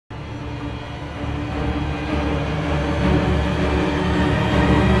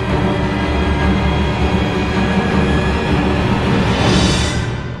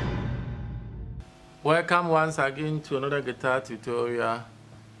Welcome once again to another guitar tutorial.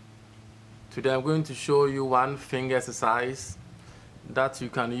 Today I'm going to show you one finger exercise that you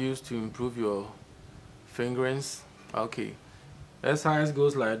can use to improve your fingerings. Okay, exercise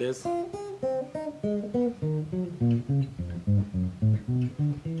goes like this.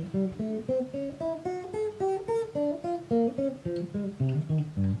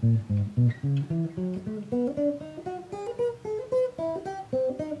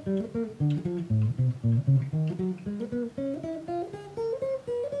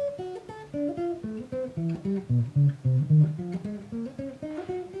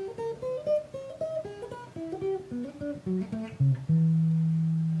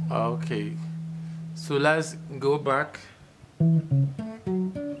 Okay, so let's go back.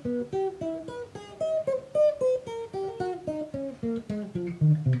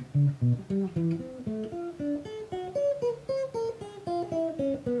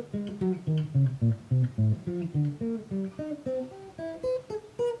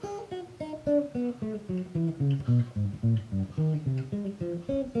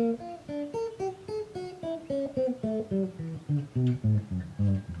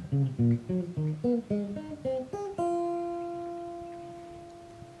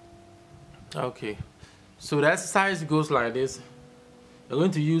 Okay, so the exercise goes like this. You're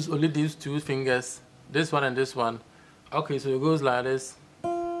going to use only these two fingers, this one and this one. Okay, so it goes like this.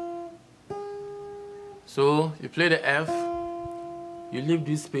 So you play the F, you leave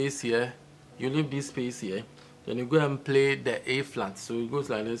this space here, you leave this space here, then you go and play the A flat. So it goes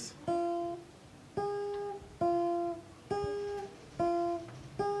like this.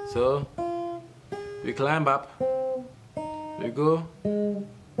 So we climb up, we go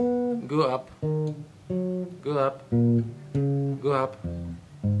up, go up, go up.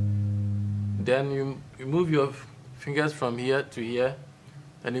 Then you move your fingers from here to here,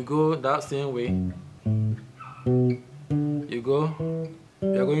 and you go that same way. You go,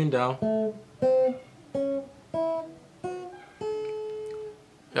 you're going down.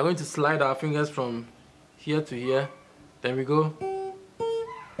 You're going to slide our fingers from here to here. Then we go.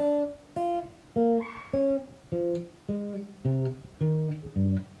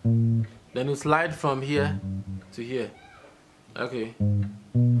 Then you slide from here to here. Okay.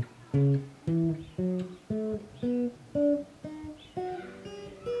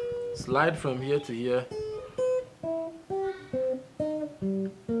 Slide from here to here.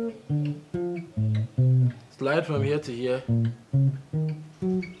 Slide from here to here.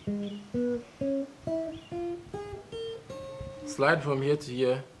 Slide from here to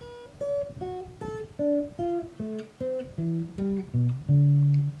here.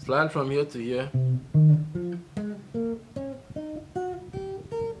 Slide from here to here.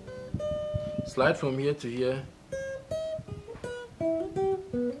 Slide from here to here.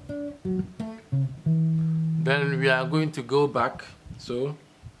 Then we are going to go back. So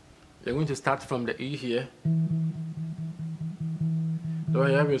you're going to start from the E here. So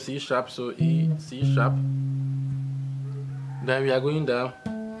you have your C sharp, so E, C sharp. Then we are going down.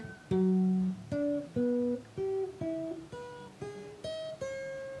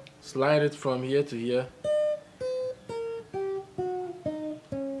 Slide it from here to here.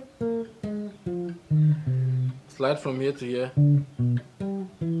 Slide from here to here.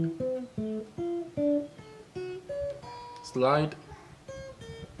 Slide.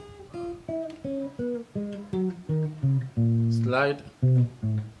 Slide.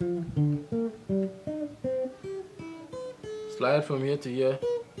 Slide from here to here.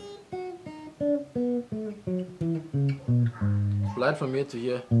 Slide from here to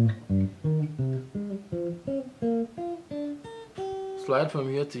here. Slide from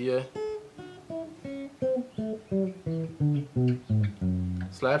here to here.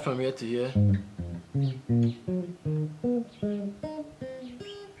 Slide from here to here.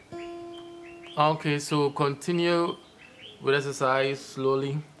 Okay, so continue with exercise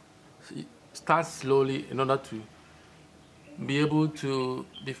slowly. Start slowly in order to be able to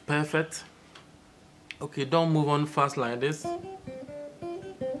be perfect. Okay, don't move on fast like this.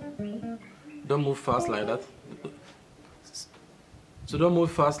 Don't move fast like that. So don't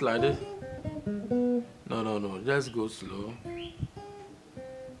move fast like this. No, just go slow.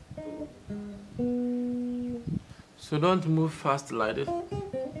 So don't move fast like this.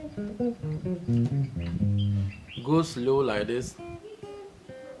 Go slow like this.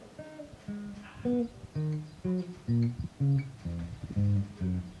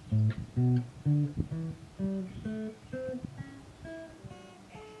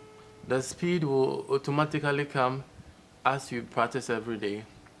 The speed will automatically come as you practice every day.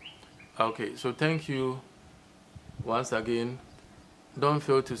 Okay, so thank you once again don't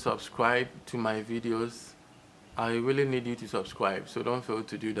fail to subscribe to my videos. I really need you to subscribe, so don't fail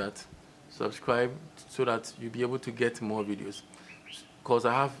to do that. Subscribe so that you'll be able to get more videos, because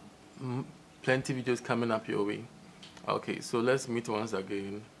I have plenty videos coming up your way. Okay, so let's meet once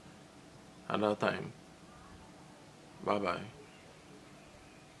again another time. Bye bye.